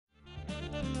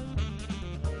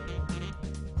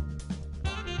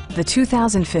the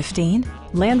 2015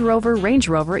 Land Rover Range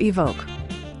Rover Evoque.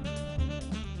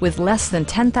 With less than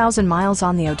 10,000 miles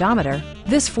on the odometer,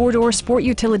 this four-door sport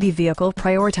utility vehicle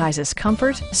prioritizes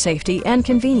comfort, safety, and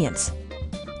convenience.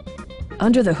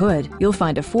 Under the hood, you'll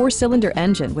find a four-cylinder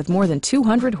engine with more than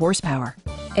 200 horsepower.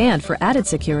 And for added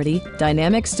security,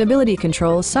 dynamic stability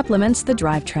control supplements the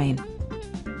drivetrain.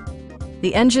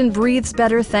 The engine breathes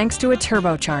better thanks to a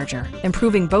turbocharger,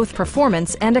 improving both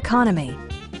performance and economy.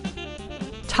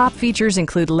 Top features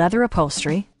include leather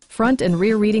upholstery, front and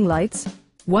rear reading lights,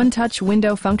 one-touch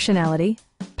window functionality,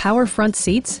 power front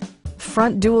seats,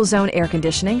 front dual-zone air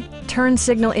conditioning, turn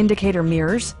signal indicator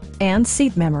mirrors, and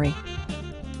seat memory.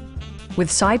 With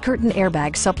side curtain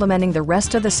airbags supplementing the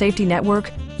rest of the safety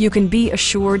network, you can be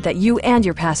assured that you and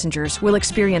your passengers will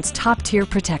experience top-tier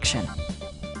protection.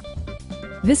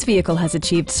 This vehicle has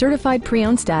achieved certified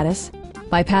pre-owned status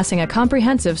by passing a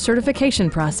comprehensive certification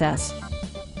process.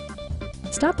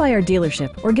 Stop by our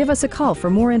dealership or give us a call for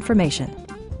more information.